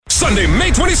Sunday, May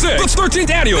 26th, the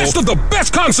 13th annual Best of the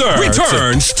Best concert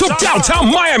returns to downtown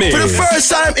Miami. For the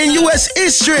first time in U.S.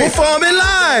 history, performing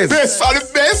live. Best of the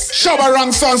best. Shabba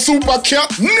Ranks and Super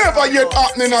Cat. Never yet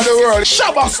happening in the world.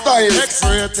 Shabba style.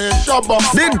 X-rated Shabba.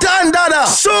 The Dan Dada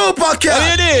Super Cat. How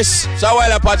you this? So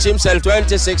while Apache himself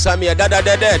 26 I'm here. Dada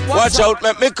dead. Watch out,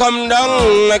 make me come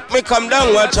down. Make me come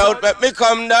down. Watch out, make me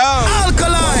come down.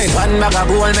 Alkaline. One bag of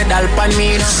gold medal pan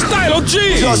me. Stylo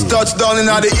G. Just touched down in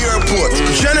the airport.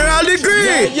 General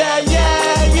Degree. Yeah.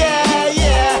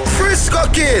 Frisco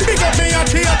Kid. Pick up me a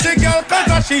theater girl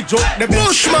cause she joke the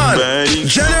Bushman.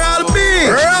 General B.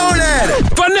 Roundhead.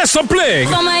 Vanessa Bling.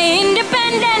 For my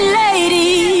independent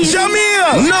lady.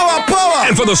 Jamil. Noah Power.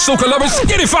 And for the soca lovers,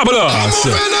 get it fabulous.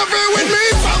 with me.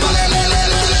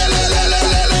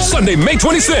 Sunday, May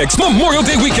 26th, Memorial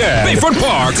Day weekend, Bayfront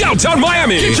Park, downtown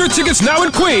Miami. Get your tickets now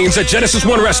in Queens at Genesis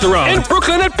One Restaurant, in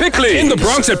Brooklyn at Pickley, in the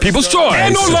Bronx at People's Choice,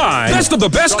 and online,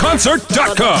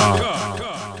 bestofthebestconcert.com.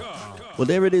 Well,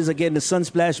 there it is again, the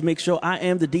Sunsplash Mix Show. I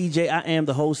am the DJ, I am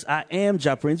the host, I am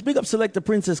Ja Prince. Big up Select the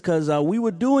Princess, because we were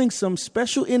doing some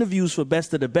special interviews for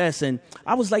Best of the Best, and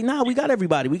I was like, nah, we got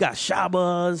everybody. We got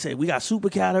Shabazz, and we got Super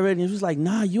Cat already, and he was like,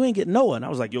 nah, you ain't getting Noah. And I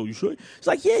was like, yo, you sure? He's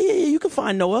like, yeah, you can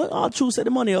find Noah. I'll choose, set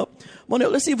the money up.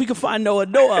 Let's see if we can find Noah.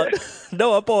 Noah,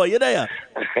 boy, you there?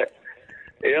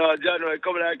 Yo, John,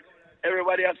 come like,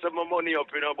 everybody has some money up,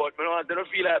 but I don't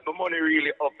feel like my money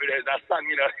really up, that song,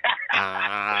 Me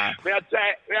I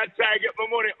try to get my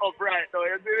money up right now,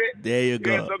 you see me? There you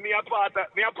go. Yeah, so me a part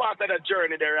of the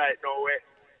journey there right now, where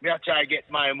me I try to get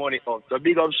my money up. So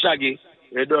big up Shaggy,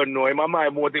 you don't know, my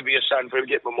motivation for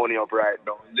get my money up right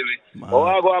now, you see me? Oh,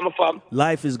 I go on my fam.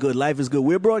 Life is good.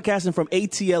 We're broadcasting from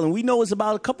ATL, and we know it's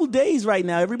about a couple days right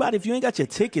now. Everybody, if you ain't got your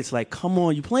tickets, like, come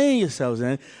on, you playing yourselves,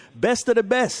 man. Best of the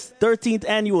Best, 13th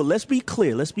annual. Let's be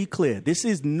clear. This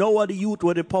is no other youth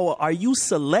with the power. Are you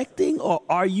selecting, or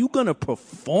are you going to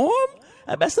perform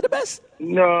at Best of the Best?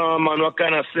 No, man, what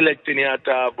kind of selecting you at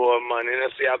about, man? You know,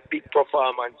 say a big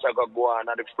performance I go on,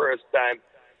 and the first time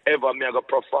ever me I go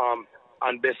perform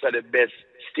on Best of the Best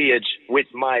stage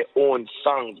with my own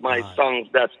songs, songs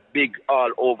that's big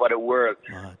all over the world.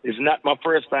 It's not my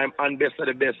first time on Best of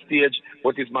the Best stage,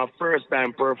 but it's my first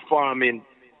time performing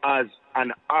as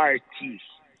an artist,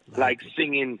 like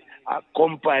singing a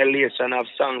compilation of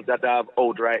songs that I have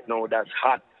out right now that's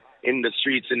hot in the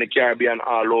streets in the Caribbean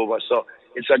all over. So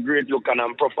it's a great look, and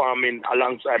I'm performing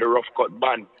alongside the Rough Cut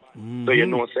Band. Mm-hmm.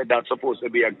 So, that's supposed to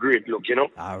be a great look,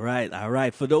 All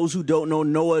right. For those who don't know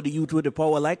Noah, the youth with the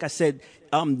power, like I said,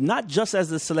 not just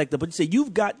as a selector, but you say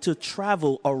you've got to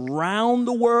travel around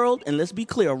the world, and let's be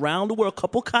clear, around the world,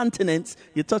 couple continents.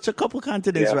 You touch a couple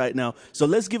continents right now. So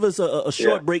let's give us a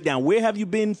short breakdown. Where have you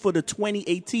been for the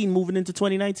 2018 moving into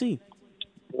 2019?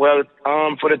 Well,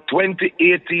 for the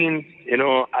 2018,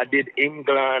 I did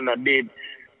England,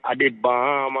 I did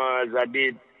Bahamas, I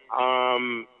did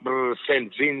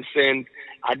St. Vincent,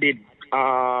 I did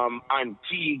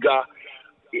Antigua.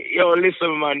 Yo,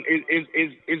 listen, man,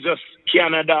 it's just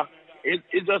Canada. It's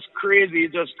just crazy.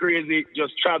 Just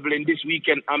traveling. This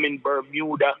weekend I'm in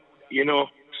Bermuda,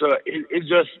 So it's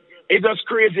just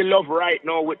crazy love right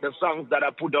now with the songs that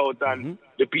I put out, and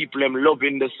the people them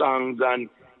loving the songs, and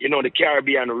the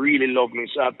Caribbean really love me.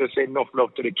 So I have to say enough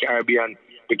love to the Caribbean.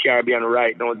 The Caribbean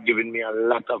right now is giving me a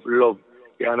lot of love.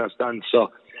 You understand?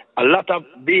 So a lot of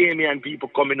Bahamian people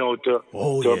coming out to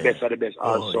Best of the Best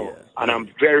also. Yeah.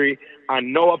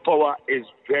 And Noah Power is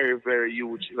very, very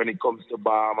huge when it comes to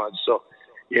Bahamas. So,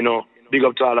 big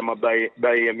up to all of my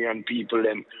Bahamian people,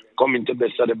 them coming to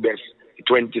Best of the Best,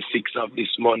 26th of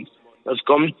this month. Just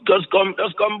come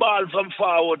ball from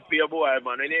forward for your boy,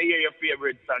 man. And you hear your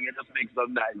favorite song, it just makes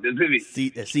some nice. See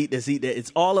that.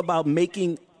 It's all about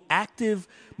making active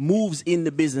moves in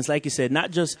the business, like you said, not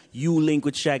just you link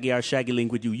with Shaggy or Shaggy link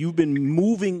with you. You've been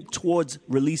moving towards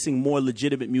releasing more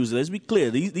legitimate music. Let's be clear.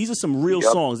 These are some real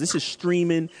songs. This is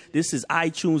streaming. This is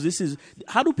iTunes.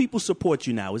 How do people support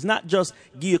you now? It's not just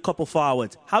give you a couple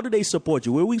forwards. How do they support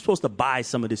you? Where are we supposed to buy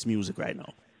some of this music right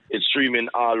now? It's streaming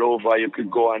all over. You could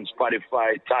go on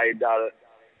Spotify, Tidal,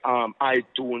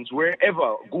 iTunes,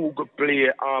 wherever, Google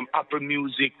Play, Apple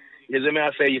Music. As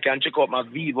I say, you can check out my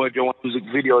Vivo if you want music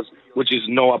videos, which is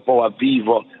Noah Power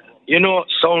Vivo.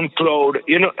 SoundCloud,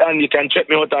 and you can check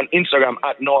me out on Instagram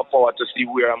at Noah Power to see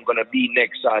where I'm going to be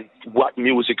next and what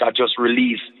music I just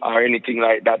released or anything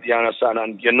like that, you understand?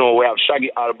 And we have Shaggy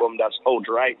album that's out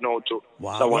right now too.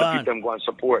 Wow, so I want to keep them go and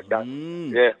support that.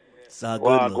 Yeah.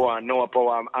 Go on, Noah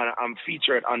Power, I'm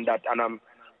featured on that, and I'm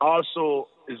also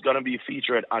is gonna be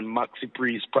featured on Maxi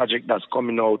Priest project that's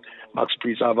coming out. Maxi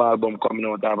Priest have an album coming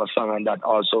out, I have a song on that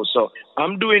also. So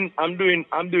I'm doing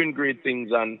great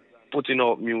things, and putting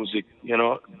out music, you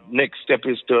know. Next step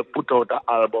is to put out an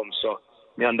album. So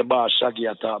me and the boss Shaggy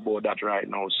are talking about that right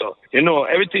now. So, you know,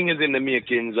 everything is in the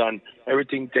makings and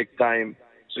everything take time.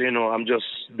 So, you know, I'm just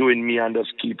doing me and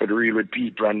just keep it real with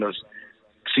people and just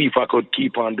see if I could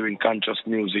keep on doing conscious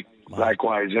music.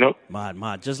 Likewise, you know.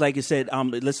 Mad. Just like you said,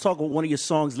 let's talk about one of your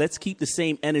songs. Let's keep the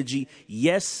same energy.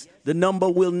 Yes, the number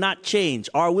will not change.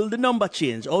 Or will the number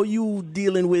change? Or you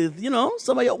dealing with, you know,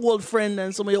 some of your old friends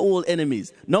and some of your old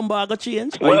enemies? Number are going to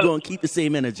change? Or you going to keep the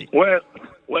same energy? Well,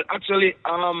 actually,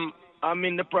 I'm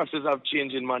in the process of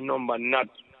changing my number, not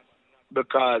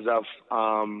because of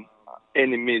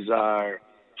enemies or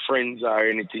friends or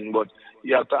anything, but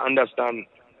you have to understand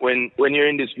when you're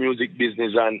in this music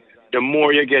business and the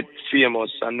more you get famous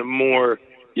and the more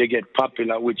you get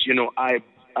popular, which, you know, I've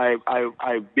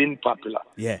been popular.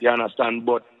 Yeah. You understand?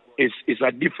 But it's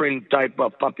a different type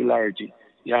of popularity.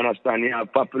 You understand? You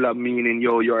have popular meaning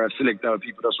you're a selector of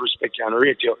people that respect you and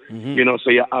rate you. Mm-hmm. You know, so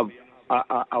you have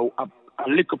a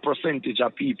little percentage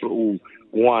of people who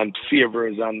want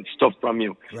favors and stuff from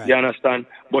you. Right. You understand?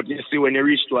 But you see, when you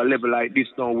reach to a level like this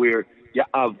now where you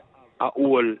have a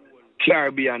whole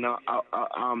Caribbean,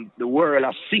 the world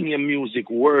of singing music,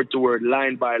 word to word,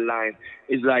 line by line,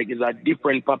 it's a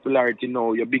different popularity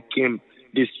now. You became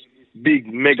this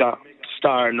big mega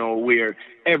star now where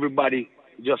everybody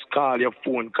just call your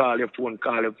phone,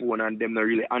 and them not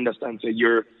really understand. So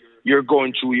you're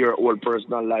going through your whole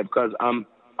personal life because I'm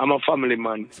a family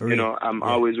man. You know, I'm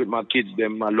always with my kids.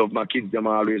 Them, I love my kids. Them,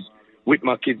 always with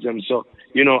my kids. Them, so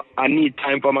you know, I need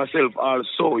time for myself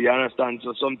also. You understand?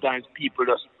 So sometimes people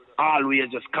just always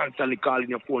just constantly calling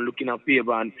your phone, looking at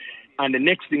favor, and the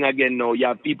next thing again now, you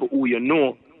have people who you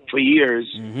know for years.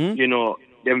 Mm-hmm. You know,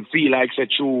 them feel like say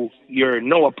true, you're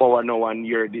no power now, and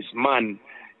you're this man.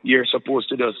 You're supposed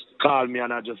to just call me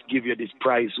and I just give you this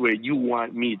price where you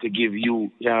want me to give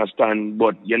you, you understand?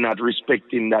 But you're not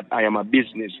respecting that I am a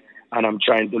business and I'm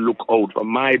trying to look out for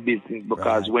my business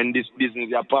because when this business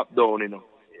you pop down, you know,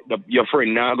 your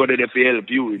friend now go there to help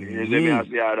you. You see me as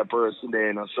the other person there,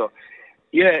 you know. So,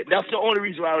 yeah, that's the only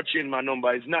reason why I would change my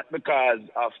number. It's not because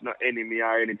of no enemy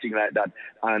or anything like that.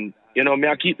 And, you know, me,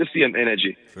 I keep the same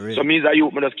energy. So means that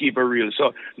you just keep it real.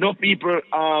 So, no people,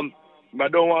 I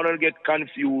don't want to get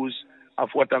confused of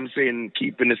what I'm saying,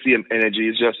 keeping the same energy.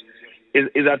 It's just,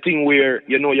 it's a thing where,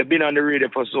 you know, you've been on the radio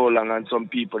for so long and some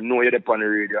people know you're on the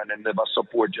radio and they never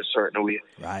support you a certain way.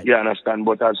 Right. You understand?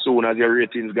 But as soon as your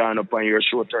ratings gone up and your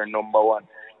show turn number one,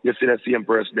 you see the same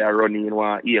person there running and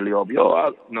want to heal you up.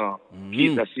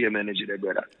 Keep the same energy there,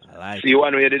 brother. See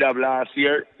one way you did have last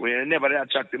year, when you never did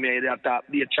chat to me, you did talk,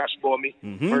 be a trash about me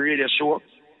for radio show.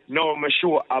 Now my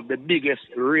show have the biggest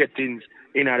ratings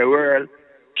in the world.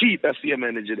 Keep the same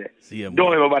energy there.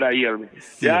 Don't ever bother hear me.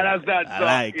 Yeah, that's that. So,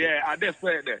 like I just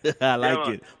say that. I like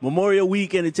it. Memorial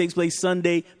Weekend, it takes place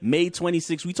Sunday, May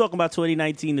 26th. We talking about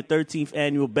 2019, the 13th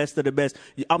annual Best of the Best.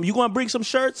 You going to bring some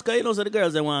shirts? Because you know, so the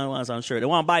girls, they want some shirt. They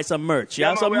want to buy some merch. You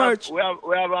have some merch? We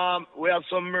have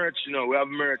some merch, you know. We have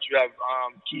merch. We have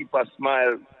Keep a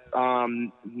Smile,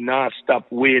 Not Stop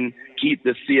Win, Keep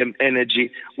the Same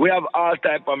Energy. We have all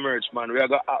type of merch, man. We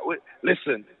have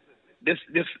listen. This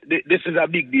is a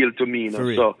big deal to me, you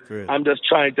know. So I'm just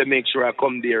trying to make sure I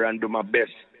come there and do my best,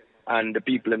 and the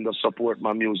people in the support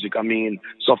my music. I mean,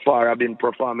 so far I've been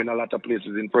performing a lot of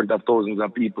places in front of thousands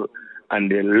of people,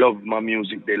 and they love my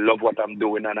music. They love what I'm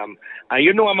doing, and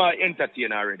you know I'm an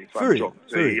entertainer already. So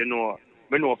you know,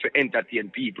 I know to entertain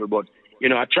people, but you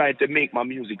know I try to make my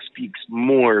music speak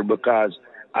more because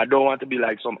I don't want to be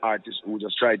like some artists who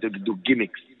just try to do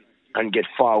gimmicks and get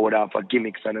forward off of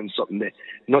gimmicks and then something that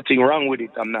nothing wrong with it.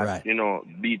 I'm not, you know,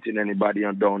 beating anybody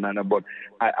or down, but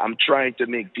I'm trying to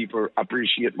make people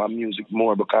appreciate my music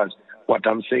more because what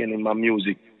I'm saying in my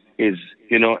music is,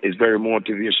 you know, is very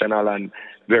motivational and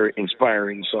very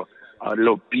inspiring. So I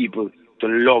love people to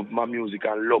love my music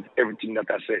and love everything that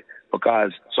I say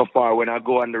because so far when I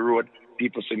go on the road,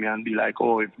 people see me and be like,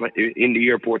 oh, if in the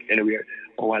airport anywhere,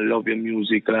 oh, I love your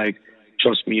music, like,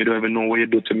 trust me, you don't even know what you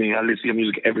do to me. I listen to your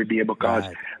music every day because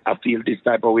I feel this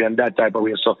type of way and that type of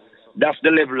way. So that's the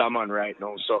level I'm on right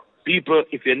now. So people,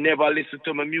 if you never listened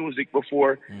to my music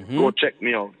before, go check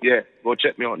me out. Yeah, go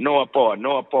check me out. Noah Power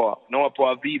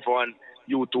Vivo on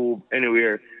YouTube,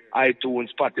 anywhere, iTunes,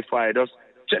 Spotify. Just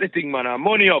check the thing, man.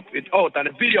 Money Up, it's out on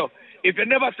the video. If you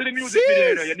never see the music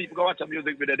video, you need to go watch the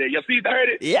music video there. You see it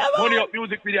already? Yeah, man. Money Up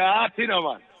music video,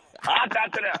 man.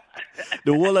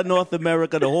 The whole of North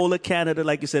America, the whole of Canada,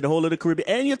 like you said, the whole of the Caribbean,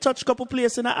 and you touch a couple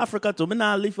places in Africa too. Me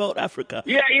not leave out Africa.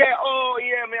 Yeah. Oh,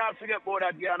 yeah. Me I forget about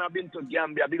that. Yeah, and I've been to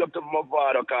Gambia. Big up to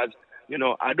Mavado because, you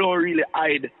know, I don't really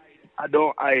hide I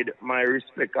don't hide my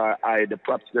respect or hide the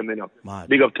props to them, you know. Mad.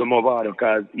 Big up to Movado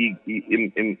because him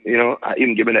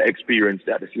giving the experience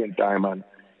at the same time and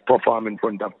perform in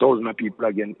front of thousands of people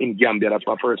again in Gambia. That's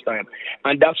my first time.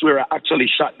 And that's where I actually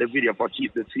shot the video for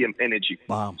Keep the Same Energy.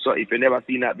 Wow. So if you never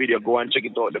seen that video, go and check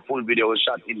it out. The full video was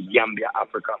shot in Gambia,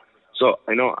 Africa. So,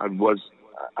 you know, it was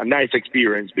a nice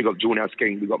experience. Big up Junior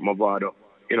King, big up Movado,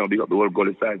 you know, big up the whole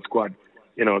Golden Side squad.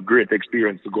 You know, great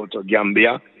experience to go to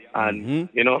Gambia and,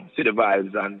 you know, see the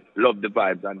vibes and love the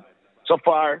vibes. And so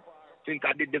far, since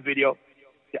I did the video,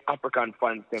 the African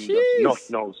fans, them just not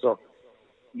now. So,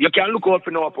 you can look out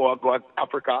for Noah Power, go to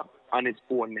Africa on his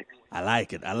phone next. I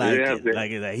like it.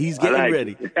 He's getting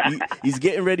ready. He's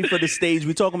getting ready for the stage.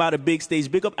 We're talking about a big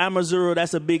stage. Big up Amazuro,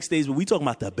 that's a big stage. But we're talking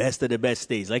about the best of the best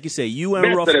stage. Like you say, you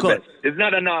and Rough Cut. Best. It's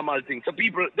not a normal thing. So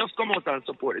people, just come out and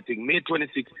support the thing. May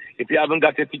 26th, if you haven't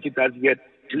got your ticket as yet,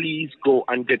 please go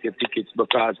and get your tickets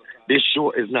because this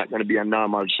show is not going to be a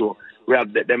normal show. We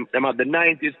have them at the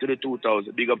 90s to the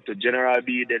 2000s. Big up to General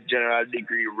B, the General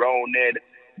Degree, Roundhead,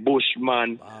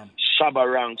 Bushman,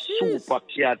 Shabarang, Super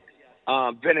Cat,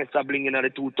 Vanessa Bling in the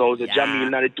 2000s, Jamil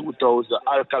in the 2000s,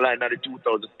 Alkaline in the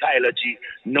 2000s, Tyler G,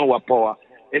 Noah Power.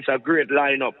 It's a great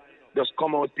lineup. Just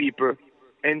come out, people.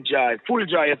 Enjoy. Full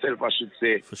enjoy yourself, I should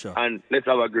say. For sure. And let's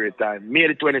have a great time. May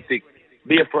the 26th,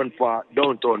 Bayfront Park,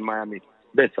 downtown Miami.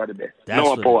 Best of the best. That's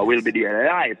Noah Power will be there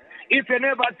live. If you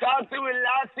never talked to me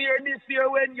last year, this year,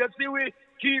 when you see we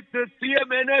keep the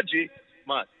same energy,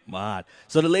 man.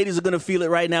 So the ladies are going to feel it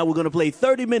right now. We're going to play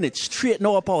 30 minutes straight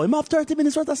Noah Power. Am I have 30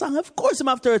 minutes worth of song? Of course I'm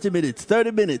have 30 minutes.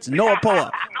 30 minutes. Noah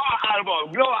Power.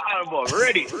 Noah album.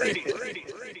 Ready.